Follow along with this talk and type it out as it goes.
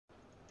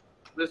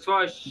That's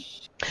why.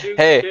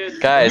 Hey,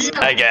 guys,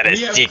 I got a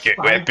secret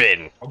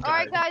weapon.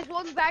 Alright guys,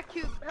 welcome back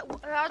to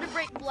how to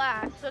break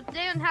glass. So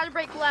today on how to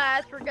break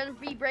glass, we're gonna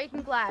be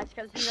breaking glass,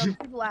 because you know,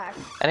 glass.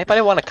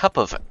 Anybody want a cup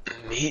of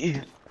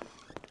me?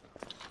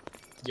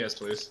 Yes,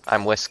 please.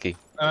 I'm whiskey.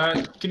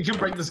 Can you come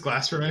break this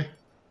glass for me?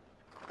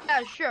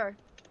 Yeah, sure.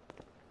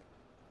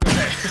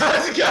 Okay,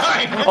 how's it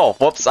going? Oh,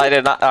 whoops, I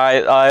did not,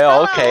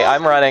 okay,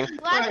 I'm running.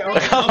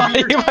 Glass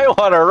Alright, You might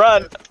want to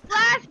run.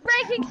 Glass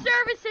breaking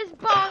services,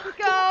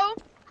 Bonko!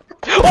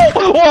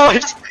 Oh, whoa,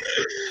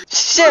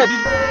 shit!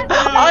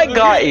 I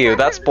got you,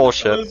 that's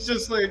bullshit. It's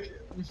just like...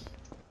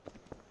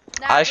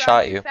 I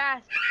shot you.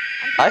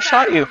 I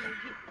shot you.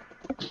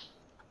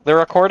 The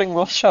recording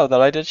will show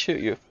that I did shoot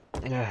you.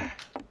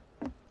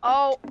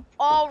 Oh,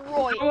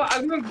 alright. Oh,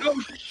 I'm gonna go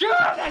shoot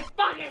that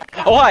fucking.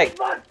 Oh, hi!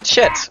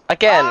 Shit!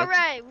 Again!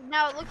 Alright,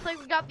 now it looks like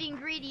we got the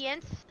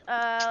ingredients.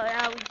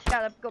 Now we just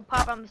gotta go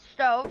pop on the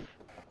stove.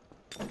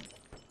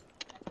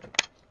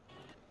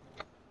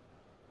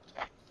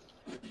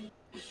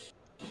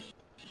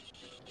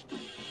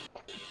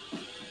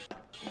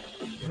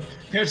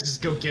 Let's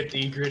just go get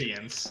the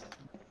ingredients.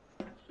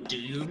 Do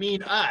you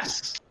mean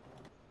us?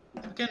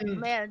 Fucking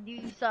Man,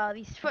 these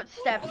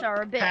footsteps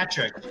are a bit...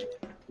 Patrick.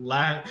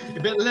 A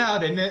bit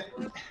loud, isn't it?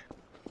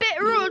 Bit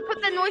rude,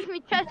 put that noise in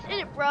your chest in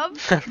it,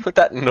 bruv. Put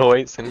that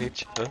noise in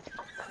each other.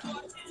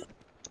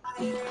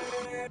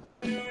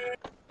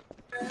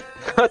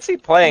 What's he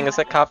playing? Is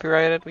it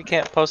copyrighted? We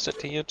can't post it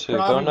to YouTube.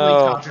 Probably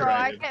Oh no. Bro,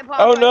 I can't pop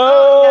Oh my-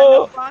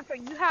 no! yeah,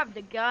 Bonko, you have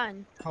the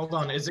gun. Hold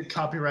on, is it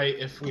copyright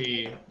if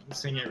we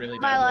sing it really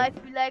My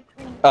badly? life be like...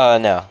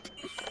 No.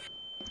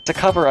 It's a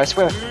cover, I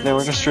swear. They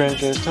were just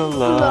strangers to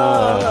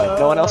love.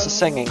 No one else is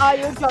singing. Are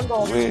you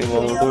jungle? We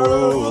know the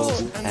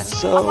rules, and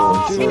so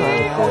do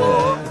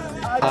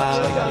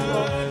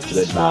I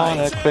just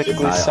wanna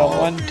quickly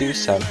someone do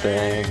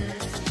something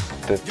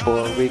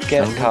before we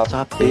get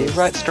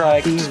copyright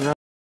strikes.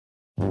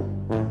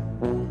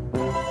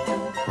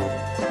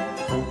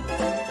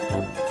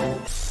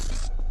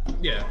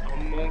 Yeah.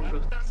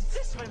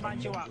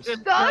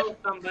 Just Gun? kill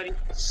somebody.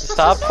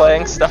 Stop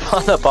playing stuff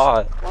on the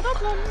bot.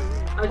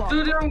 I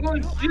told you I'm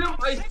going to shoot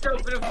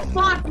myself in the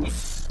fucking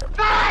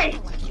face!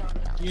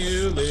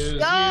 You lose.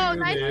 Yo, you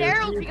nice lose,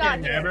 barrels you you got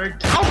can here. never.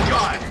 Oh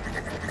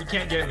god! You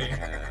can't get me.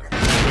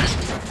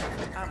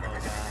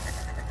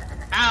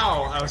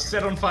 Ow! I was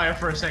set on fire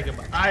for a second,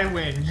 but I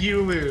win.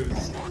 You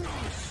lose.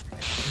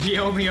 The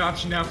only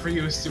option now for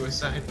you is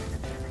suicide.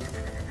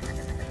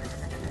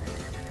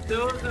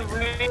 There's a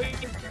way.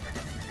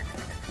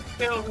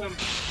 Kill him.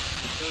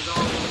 There's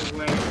always a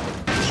way.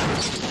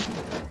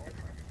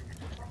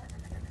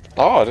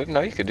 Oh, I didn't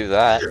know you could do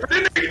that.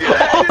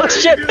 Oh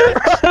shit!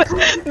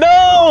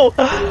 No!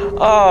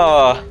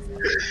 Oh,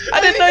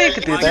 I didn't know you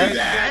could do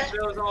that.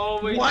 There's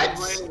always What?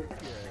 a way.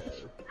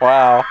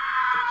 Wow,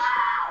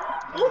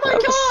 Oh my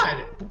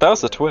god! that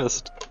was a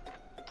twist.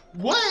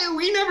 What?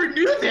 We never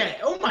knew that!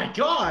 Oh my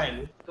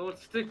god! Don't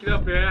stick it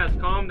up your ass.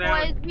 Calm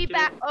down. Boys, we Kid.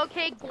 back.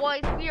 Okay,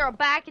 boys, we are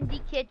back in the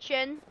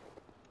kitchen.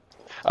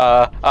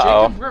 Jacob,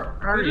 Uh-oh. where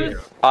are you?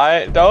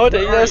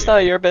 That's not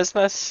your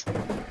business.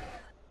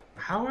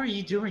 How are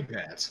you doing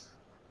that?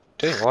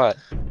 Doing what?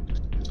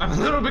 I'm a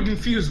little bit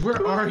confused.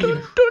 Where are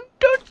you?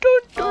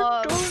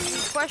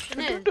 The question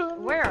is,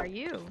 where are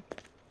you?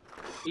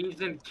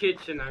 He's in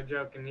kitchen. I'm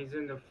joking. He's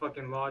in the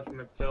fucking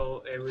lodgement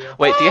pill area.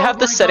 Wait, do you have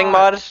the my setting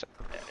God. mod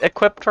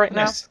equipped right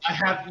now? Yes, I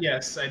have.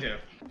 Yes, I do.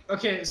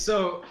 Okay,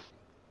 so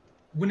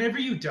whenever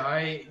you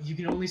die, you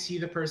can only see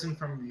the person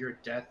from your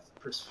death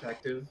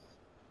perspective.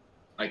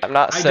 Like, I'm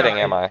not sitting,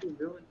 died. am I? What are you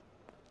doing?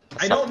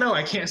 I don't know.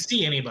 I can't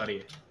see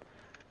anybody.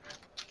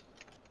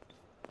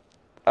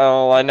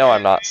 Oh, I know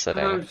I'm not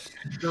sitting. I'm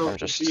so I'm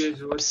just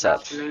confused what's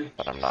upset happening.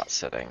 that I'm not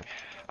sitting.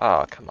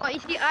 Oh, come Oh, on. you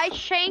see, I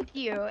shanked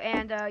you,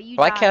 and you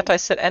Why died. can't I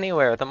sit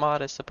anywhere? The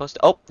mod is supposed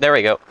to. Oh, there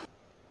we go.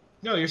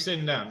 No, you're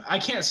sitting down. I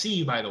can't see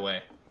you, by the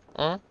way.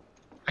 Hmm?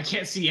 I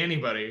can't see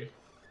anybody.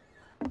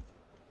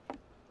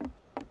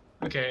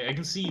 Okay, I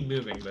can see you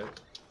moving, but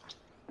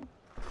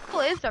Who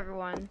is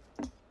everyone?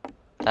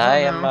 I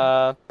am,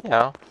 you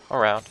know,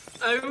 around.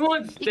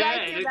 Everyone's You guys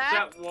dead hear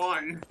that? except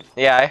one.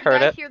 Yeah, I You heard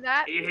guys it. hear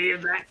that? You hear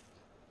that?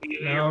 You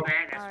hear No. that?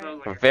 That smells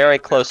like I'm a- very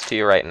close to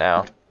you right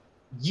now.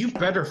 you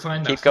better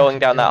find that. Keep going fucking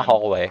down that gun.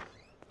 hallway.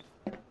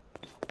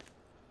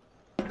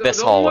 This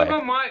Don't hallway.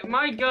 look at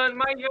my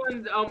gun, I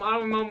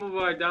don't remember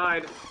where I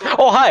died.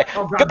 Oh, hi!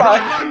 Oh, God, Goodbye!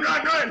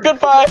 run!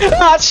 Goodbye!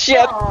 Ah,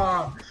 shit!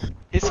 Ah.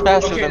 He's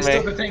faster Okay, than so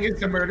me. the thing is,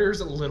 the murder's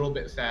a little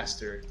bit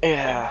faster.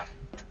 Yeah.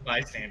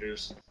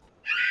 Bystanders.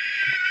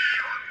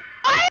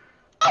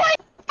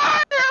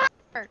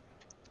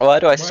 Why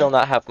do I still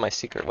not have my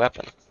secret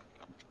weapon?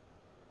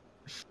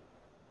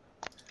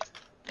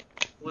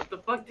 What the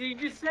fuck did you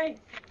just say?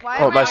 Why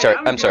Oh, am I-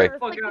 I'm sorry.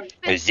 It's like the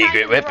A fifth secret time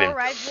in a row weapon. I've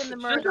been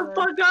the Shut the murderer.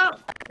 fuck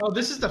up! Oh,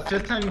 this is the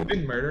 5th time you've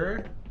been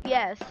murderer?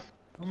 Yes.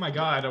 Oh my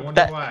god, I wonder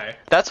That- why.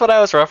 That's what I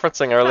was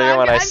referencing earlier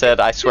when I said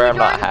I swear I'm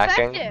not Darn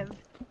hacking. effective.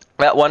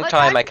 That one Like,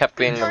 time I I'm kept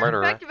being the darn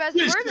murderer. effective as a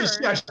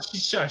murderer.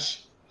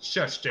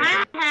 Shush,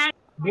 Jacob.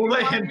 We'll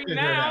let him figure it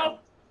out.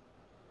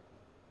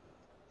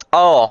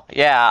 Oh,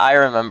 yeah, I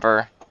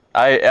remember.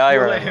 I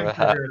We'll let him remember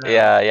how. figure it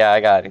out. Yeah, I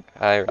got it.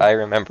 I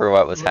remember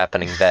what was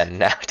happening then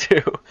now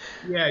too.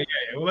 Yeah.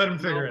 We'll let him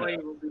figure Nobody it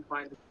out. will be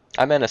fine.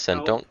 I'm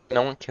innocent. No.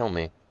 No one kill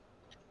me.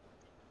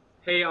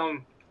 Hey,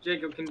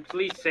 Jacob, can you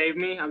please save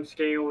me? I'm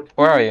scared.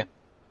 Where are you?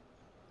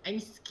 I'm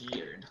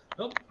scared.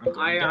 Oh, I'm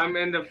going down. I'm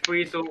in the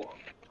freeze zone.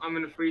 I'm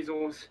in the freeze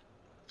zones.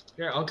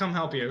 Here, I'll come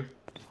help you.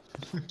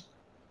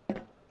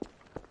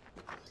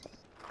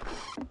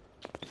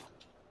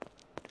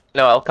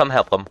 No, I'll come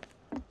help him.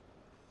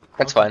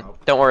 That's I'll fine. come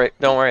help.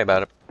 Don't worry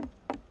about it.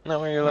 Don't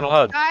worry your little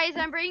HUD. Guys,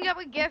 I'm bringing up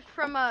a gift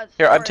from a.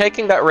 Here, I'm storage.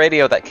 taking that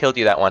radio that killed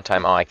you that one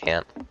time. Oh, I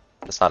can't.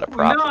 That's not a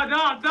prop. No. Wait.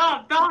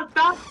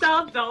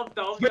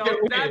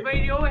 That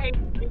radio hates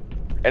me.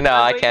 No, That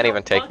I can't radio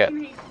even take it.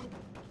 fucking hates me.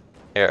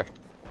 Here.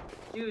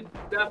 Dude,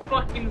 that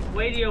fucking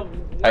radio.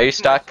 Are you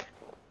stuck?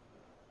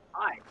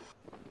 Hi.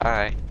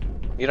 Alright.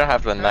 You don't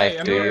have the knife,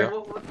 I'm do here.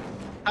 you?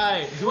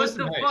 Hi, who What has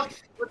the the knife? fuck?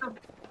 What the?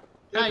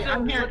 Hi,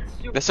 I'm here.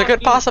 There's a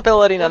good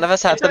possibility none of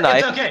us have the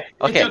knife. It's okay.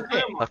 Okay. It's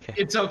okay. Okay.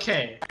 It's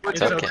okay.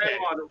 It's It's okay. okay.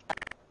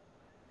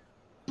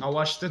 I'll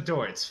watch the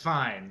door. It's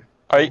fine.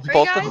 Are you Where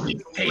both you of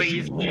guys?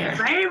 Please, Yeah.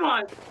 save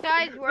us!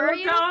 Guys, where are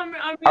you?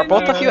 Are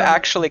both of you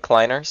actually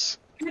Kleiners?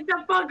 Get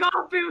the fuck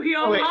off of here!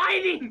 Oh, I'm wait.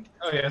 hiding!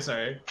 Oh yeah,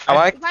 sorry. Am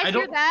I? You guys I hear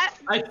don't- that?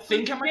 I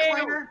think I'm a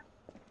climber.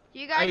 Do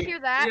you guys I- hear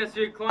that? Yes,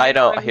 you're I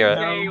don't climbing hear it.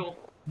 jail.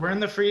 We're in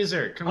the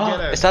freezer. Come get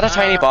us. Is that a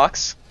tiny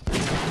box?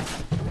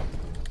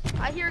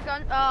 I hear a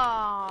gun.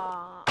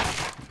 Aww.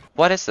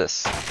 What is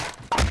this?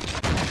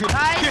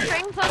 Guys,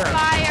 train's on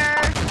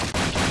fire.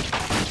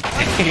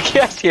 You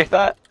guys hear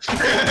that?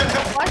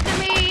 Wasn't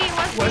me.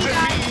 Wasn't me,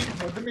 guys.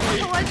 Wasn't me.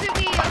 It wasn't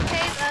me.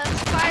 Okay, the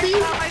fire's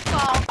not my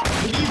fault.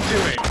 What are you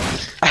doing?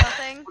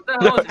 Nothing. What the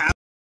hell is happening?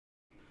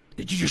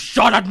 Did you just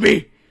shot at me?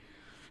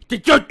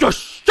 Did you just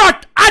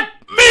shot at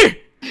me?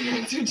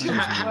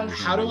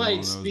 How do I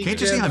speak? Can't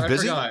you to see him? I'm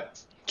busy? I forgot.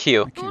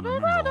 Q. I can't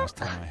remember the last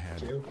time I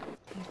had You?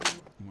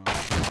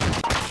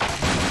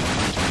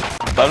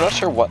 I'm not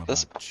sure what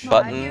this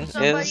button hear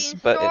somebody is, in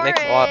but it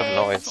makes a lot of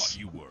storage. noise.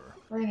 you were.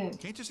 Bring it.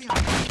 Can't you see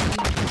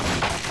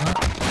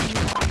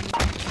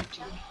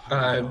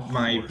I'm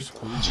My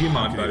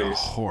Gmod buddies.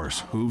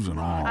 horse hooves and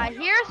all? I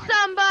hear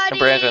somebody.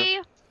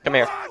 Brandon. Come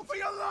here.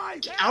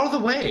 Get out of the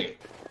way.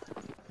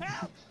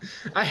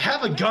 I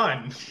have a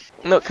gun.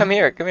 No, come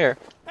here. Come here.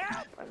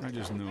 I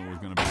just knew it was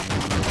gonna be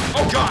one of those.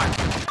 Oh God.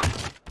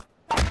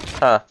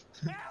 Huh.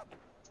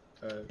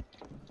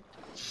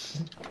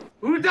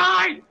 Who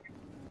died?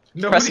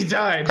 Nobody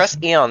died. Press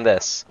E on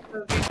this.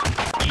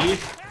 E.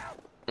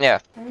 Yeah.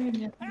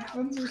 Brandon,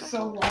 phones are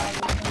so loud.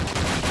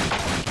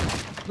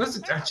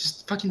 Listen, I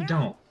just fucking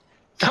don't. What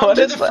Come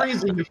to is the that?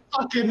 freezer, you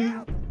fucking.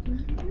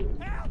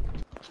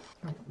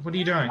 What are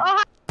you doing?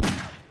 Oh,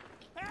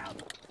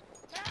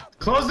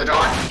 Close the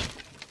door.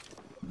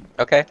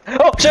 Okay.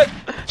 Oh shit!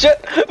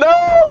 Shit!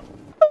 No!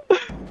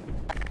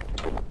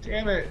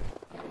 Damn it.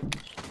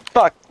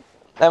 Fuck.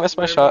 I missed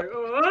my shot.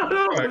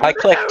 I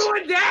clicked.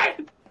 Everyone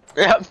dead!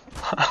 Yep.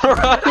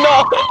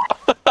 No!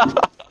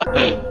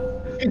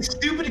 It's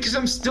stupid because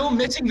I'm still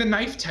missing the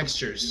knife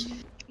textures.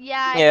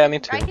 yeah. Yeah, me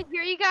too. I could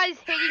hear you guys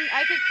hitting.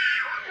 I could.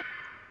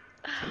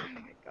 Oh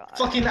my god.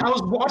 Fucking, I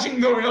was watching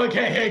the like,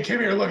 hey, come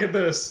here, look at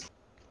this.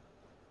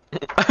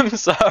 I'm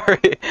sorry.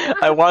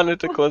 I wanted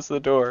to close the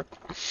door.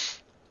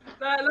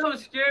 That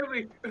was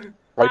scary.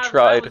 I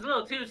tried. That was a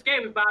little too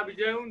scary, Bobby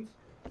Jones.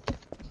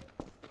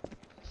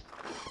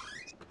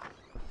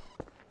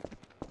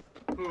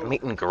 I'm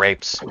eating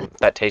grapes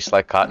that taste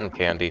like cotton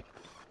candy.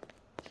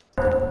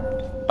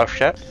 Oh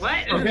shit.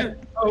 What? Okay.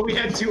 Oh, we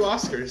had 2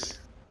 Oscars.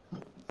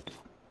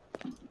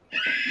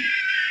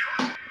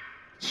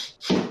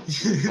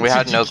 We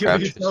had Did no you kill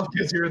crouches. yourself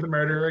because you're the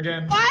murderer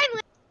again?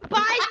 Finally,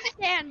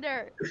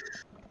 bystander.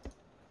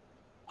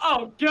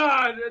 Oh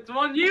god, it's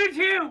on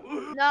YouTube!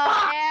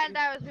 No, and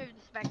I was moved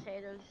to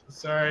spectators.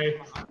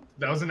 Sorry,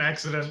 that was an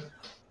accident.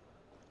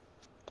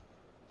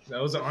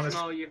 That was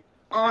Smell you.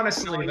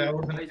 honestly, Smell that you.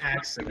 was I an smell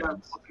accident.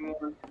 that fucking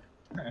one.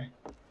 Hey,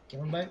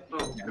 come back. Oh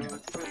god,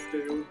 that's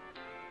dude.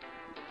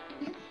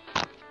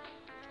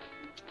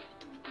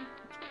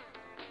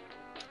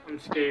 I'm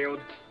scared.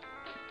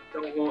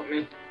 Don't want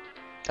me.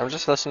 I'm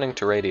just listening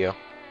to radio.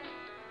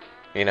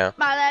 You know.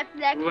 My left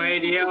leg.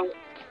 Radio.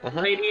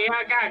 Mhm. Radio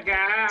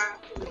Gaga.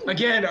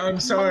 Again, I'm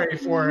sorry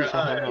for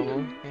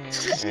Monkey.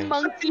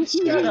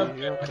 Shut up,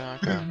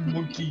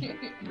 monkey.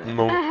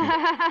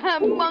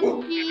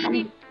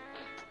 Monkey.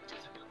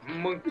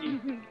 Monkey.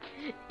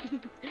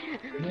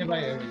 Give me a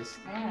bite, at least.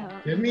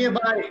 Give me a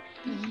bite.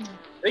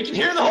 They can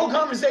hear the whole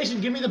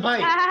conversation. Give me the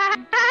bite.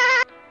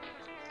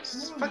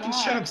 Just fucking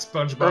shut up,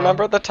 SpongeBob.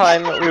 Remember the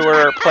time that we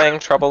were playing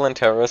Trouble in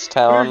Terrorist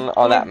Town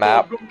on that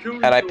map,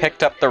 and I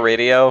picked up the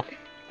radio,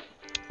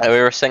 and we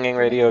were singing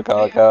Radio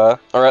Gaga,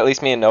 or at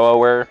least me and Noah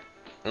were,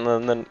 and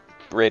then the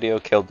radio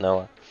killed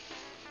Noah.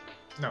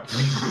 No.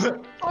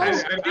 I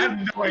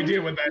have no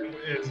idea what that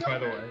is, by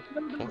the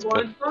way. That's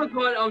One song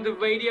called the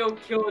radio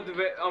killed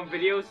the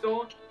video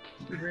store.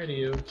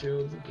 Radio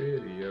killed the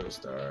video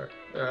star.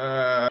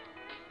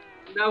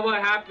 That's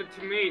what happened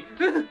to me.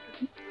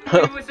 He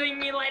was singing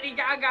me Lady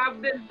Gaga,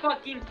 then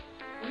fucking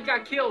we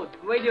got killed.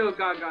 Radio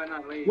Gaga,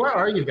 not Lady. Where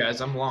are you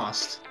guys? I'm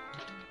lost.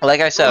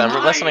 Like I said,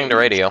 I'm listening to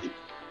radio.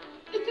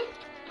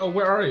 Oh,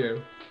 where are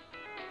you?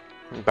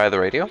 By the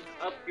radio?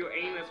 Up your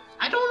anus.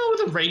 I don't know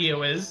what the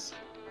radio is.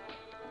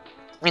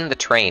 In the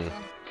train.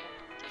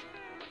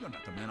 You're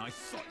not the man I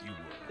thought you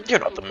were. You're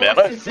not the man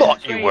I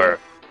thought you were.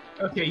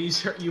 Okay,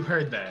 you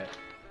heard that.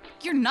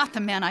 You're not the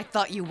man I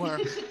thought you were.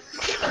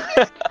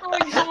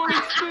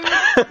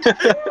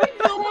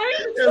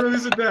 Yeah,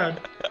 lose it down.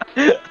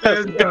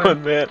 How's it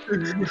going, man?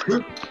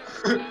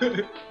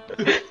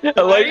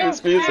 I like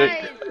this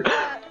music.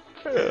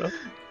 Yeah.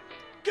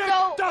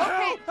 So,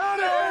 okay,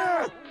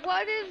 so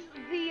what is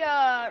the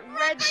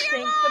red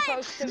thing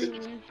supposed to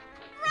mean?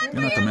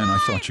 You're not the man I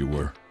thought you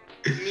were.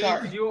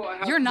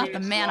 You're not the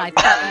man I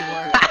thought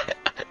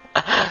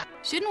you were.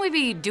 Shouldn't we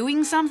be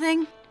doing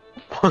something?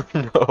 Oh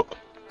no.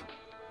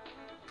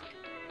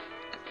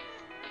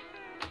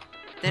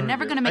 They're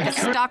never gonna make a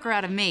stalker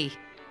out of me.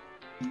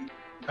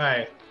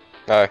 Hi.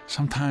 Alright,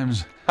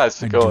 Sometimes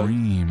how's I it going?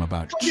 dream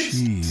about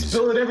cheese.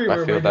 Spill it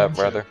everywhere. I feel that,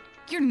 brother.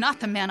 You're not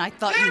the man I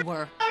thought you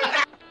were.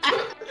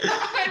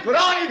 Put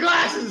on your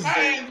glasses!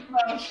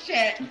 Oh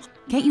shit.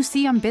 Can't you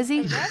see I'm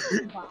busy? That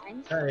was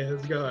fine. Hey,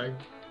 how's it going?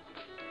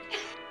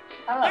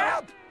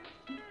 Hello.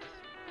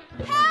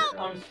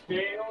 I'm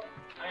scared.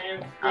 I am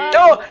scared.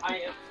 No! I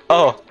am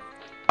Oh,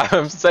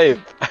 I'm safe.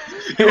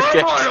 You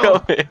can't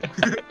kill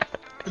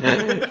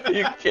me.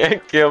 You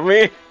can't kill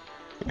me.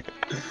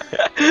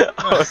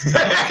 Oh, How's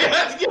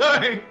it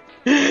going?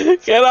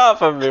 get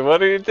off of me.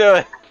 What are you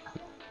doing?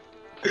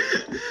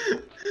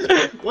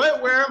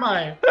 What? Where am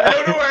I? I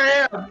don't know where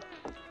I am.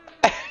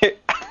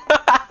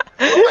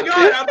 Oh my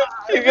god!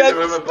 You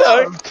got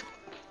stuck.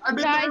 I've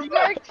been Guys, you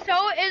are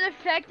so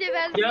ineffective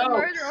as a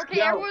murderer.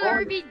 Okay, everyone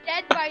would be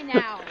dead by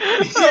now.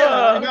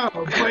 Yeah, I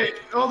know. Wait,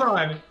 hold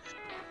on.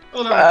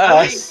 Hold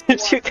on.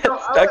 Did you get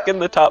stuck in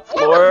the top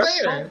floor?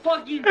 Don't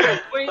fucking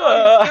wait. You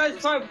guys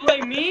trying to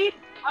blame me?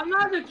 I'm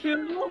not the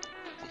killer.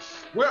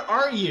 Where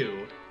are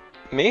you?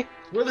 Me?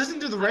 We're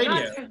listening to the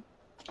radio.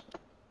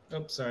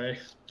 Oh, sorry.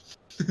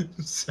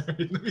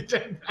 Sorry, let me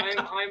take that.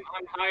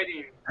 I'm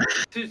hiding.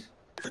 Just,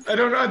 I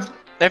don't know.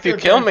 If you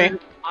kill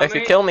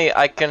me,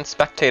 I can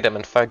spectate him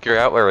and figure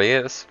out where he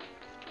is.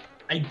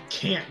 I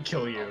can't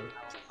kill you.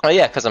 Oh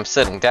yeah, because I'm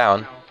sitting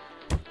down.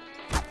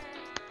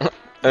 It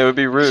would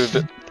be rude.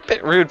 A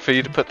bit rude for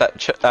you to put that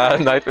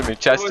knife in my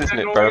chest, isn't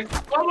it, bro?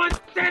 What was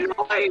that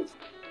noise?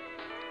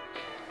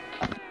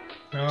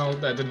 No,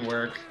 that didn't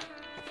work.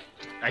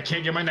 I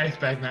can't get my knife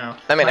back now.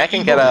 I mean, My I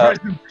can evil get a-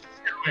 presence is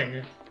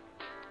showing.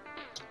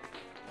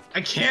 I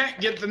can't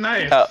get the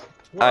knife. Oh,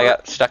 I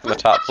got stuck on the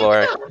top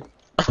floor.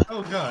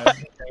 Oh god.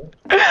 Okay.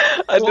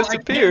 I Well,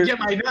 disappeared. I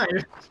can't get my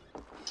knife.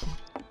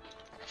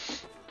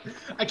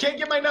 I can't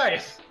get my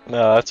knife.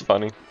 No, that's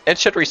funny. It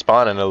should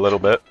respawn in a little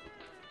bit.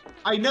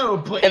 I know,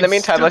 but In the it's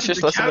meantime, stuck let's in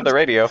just the listen to couch. the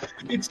radio.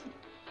 It's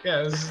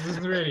this is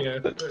the radio.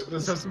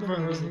 Let's have some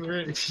fun. Listen to the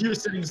radio. You're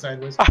sitting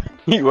sideways.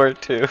 You were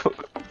too.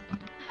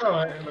 Oh,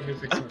 let me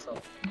fix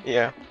myself.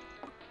 Yeah.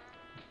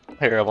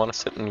 Here, I want to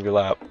sit in your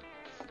lap.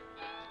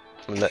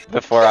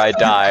 Before I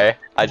die,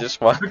 I just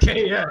want.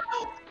 Okay, yeah.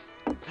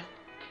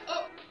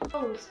 Oh,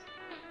 oh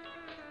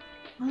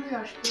my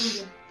gosh,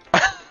 thank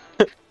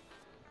you.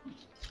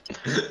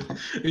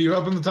 Are you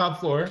up on the top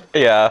floor?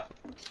 Yeah.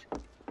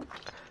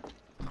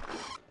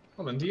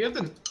 Hold on, do you have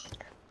the...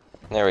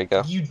 There we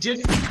go. You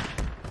didn't...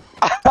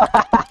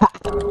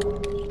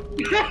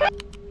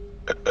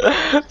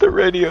 The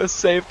radio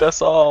saved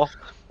us all.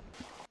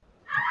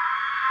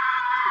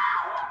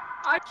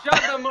 I shot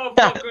that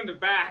motherfucker in the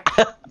back.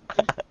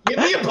 Give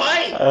me a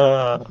bite!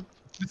 Uh, I'm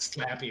gonna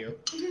slap you.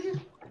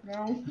 No.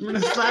 I'm gonna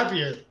slap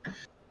you.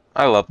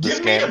 I love this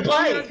Give me a game.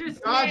 bite!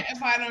 Just God,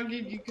 If I don't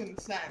give you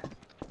consent.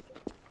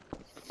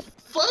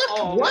 fuck,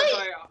 Oh, what?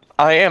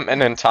 I am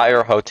an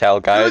entire hotel,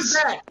 Who's guys.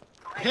 that?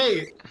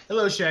 Hey,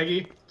 hello,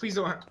 Shaggy. Please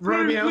don't...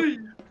 Romeo.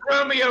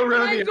 Romeo.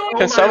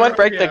 Can someone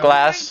break the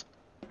glass?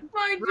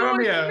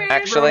 Romeo.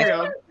 Actually-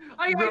 Romeo.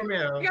 Hey,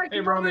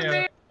 Romeo.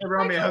 Hey,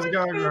 Romeo, how's it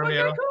going,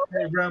 Romeo?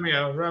 Hey,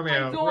 Romeo.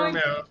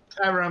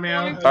 Hi,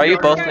 Romeo. Are you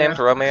both named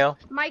Romeo?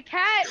 My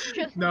cat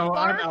just No,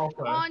 I'm barked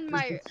Alpha. on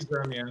my This is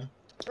Romeo.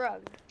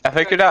 rug. I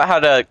figured out how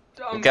to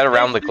get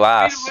around the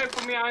glass. Away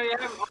from me. I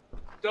have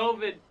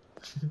David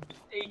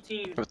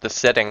 18. with the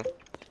sitting.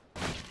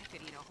 I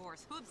could eat a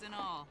horse, hooves and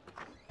all.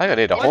 I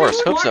gotta eat a horse,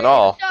 hooves and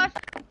all. Just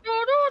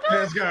Hey,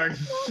 how's it going?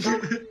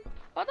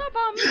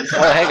 ba-da-bum.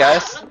 Oh, hey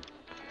guys.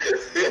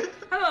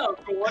 Hello,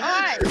 what?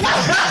 Alright,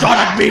 Shot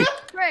at me!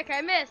 Rick,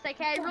 I missed.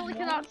 I really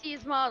cannot see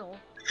his model.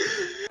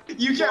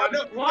 You can't.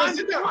 No,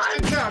 sit down.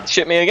 Sit down.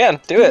 Shoot me again.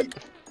 Do it.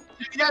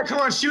 Yeah, come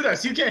on, shoot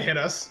us. You can't hit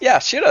us. Yeah,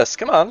 shoot us.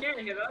 Come on. Can't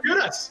hit us. Shoot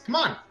us. Come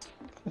on.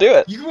 Do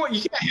it. You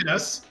can't hit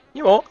us.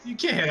 You won't. You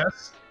can't hit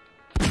us.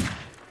 We're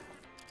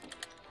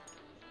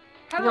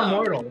Hello.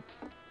 immortal.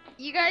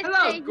 You guys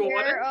Hello, stay Gordon.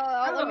 here.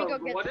 Let me Hello,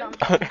 go get Gordon.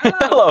 some.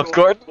 Hello,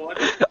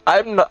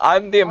 Gordon.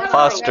 I'm the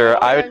imposter.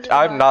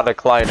 I'm not a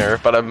cleaner,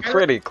 but I'm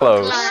pretty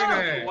close.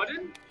 Kleiner.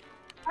 Gordon?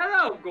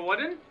 Hello,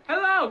 Gordon.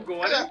 Hello,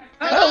 Gordon.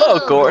 Hello,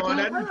 Gordon.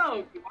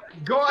 Hello,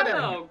 Gordon,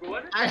 Hello,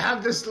 Gordon. I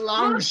have this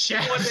long Look,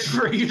 shaft Gordon.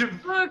 for you to.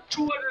 Look,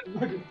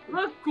 Gordon.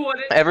 Look,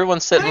 Gordon.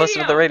 Everyone sit and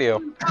listen to the radio.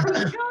 Look,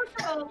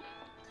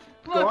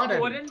 Gordon.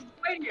 Gordon.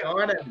 Radio.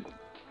 Gordon.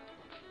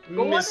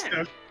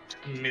 Gordon.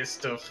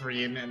 Mr.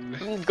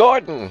 Freeman.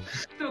 Gordon.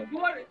 So,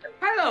 Gordon.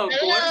 Hello,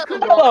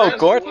 Hello,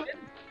 Gordon.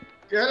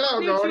 Hello,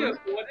 Gordon.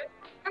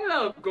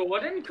 Hello,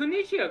 Gordon. Konnichiwa, Gordon. Hello, Gordon.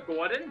 Konnichiwa,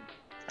 Gordon.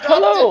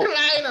 Hello, Dr.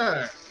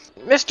 Kleiner.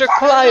 Mr.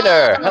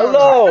 Kleiner.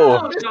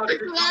 Hello, Mr.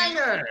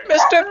 Kleiner.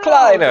 Mr.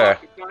 Kleiner.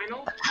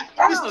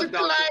 Mr.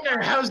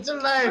 Kleiner, how's the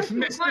life,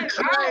 Mr.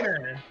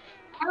 Kleiner?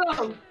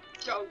 Hello,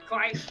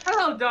 Kleiner.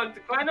 Hello,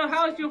 Dr. Kleiner.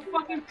 How's your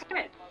fucking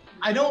pet?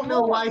 I don't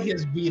know why he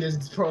has beat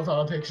his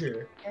profile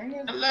picture.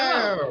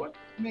 Hello.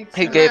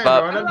 He gave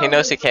up. He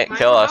knows he can't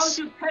kill us.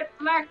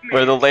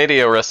 We're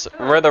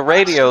the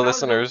radio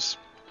listeners.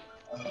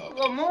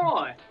 What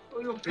more?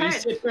 Your We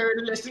pet. sit there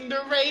and listen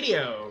to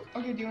radio.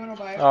 Okay, do you want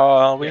to buy it?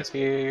 All we Yes.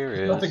 hear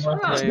is Nothing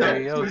left.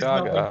 Radio There's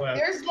nothing Gaga. left.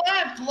 There's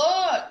left,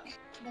 look!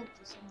 Look,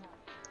 there's some more.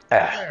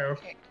 Ah, Hello.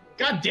 Okay.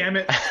 God damn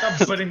it!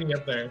 Stop putting me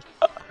up there.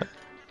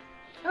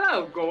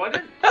 Hello,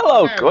 Gordon.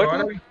 Hello, Hi,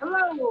 Gordon.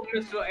 Hello,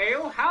 Mr.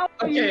 Ale. How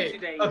are you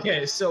today?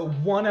 Okay, so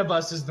one of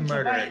us is the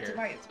murderer Buy it, here.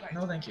 buy it, buy it.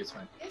 No, thank you, it's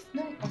fine. Yes,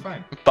 no. I'm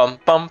fine. Bum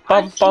bum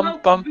bum bum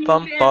bum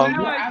bum bum.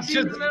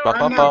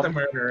 I'm not the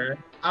murderer.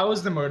 I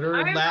was the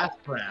murderer last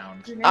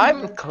round.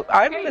 I'm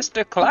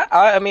Mr. Kleiner.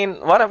 I mean,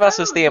 one of us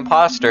is the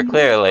imposter.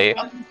 Clearly,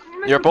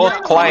 you're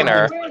both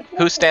Kleiner.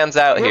 Who stands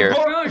out here?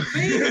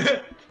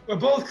 We're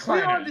both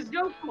Kleiner.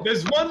 Joker.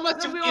 There's one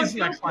left who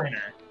isn't a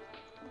Kleiner.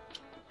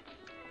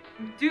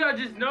 Dude, I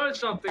just noticed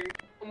something.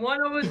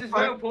 One of us is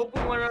wearing purple,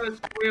 one of us is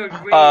wearing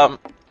green.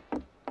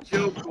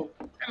 Joker.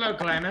 Hello,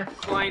 Kleiner.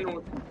 Kleiner.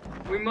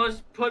 We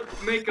must put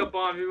makeup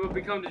on. We will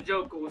become the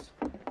Jokers.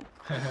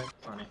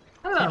 Funny.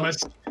 Hello.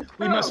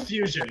 We must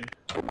fusion.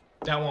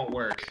 That won't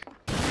work.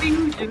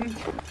 Fusion.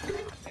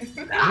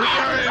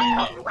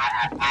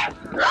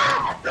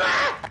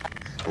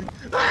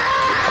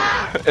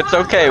 It's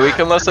okay. We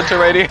can listen to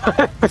radio.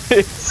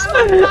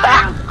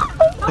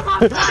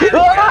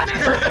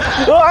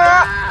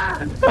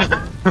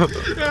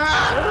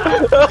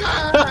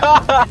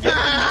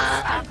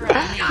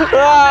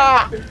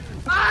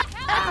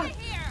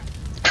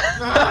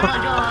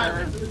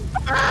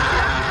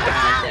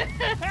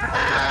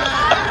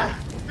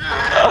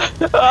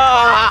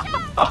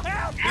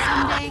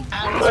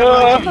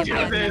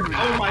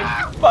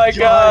 Oh my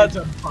God.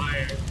 On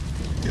fire.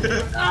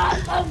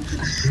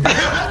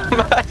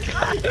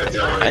 It's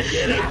only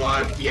getting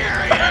more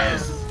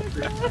furious.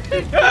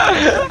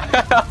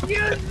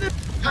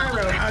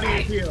 Pyro, how do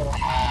you feel?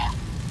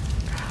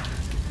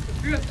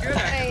 Feels good,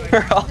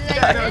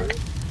 actually.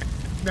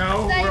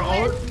 We're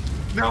all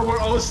No, we're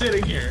all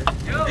sitting here.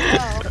 Yo,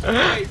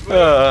 wait,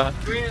 Brandon,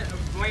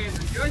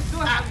 do I still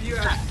have you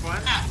as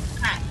fun?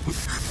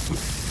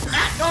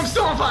 No, I'm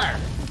still on fire.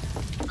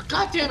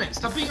 God damn it!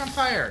 Stop being on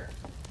fire.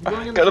 I'm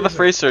going in Go to the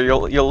freezer.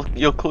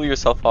 You'll cool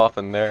yourself off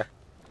in there.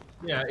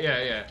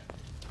 Yeah.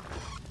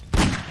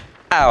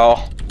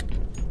 Ow!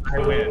 I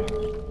win.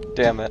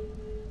 Damn it.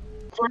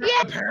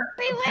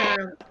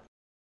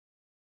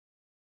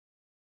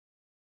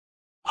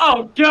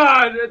 Oh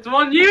God, it's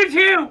on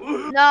YouTube.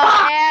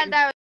 No, and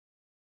I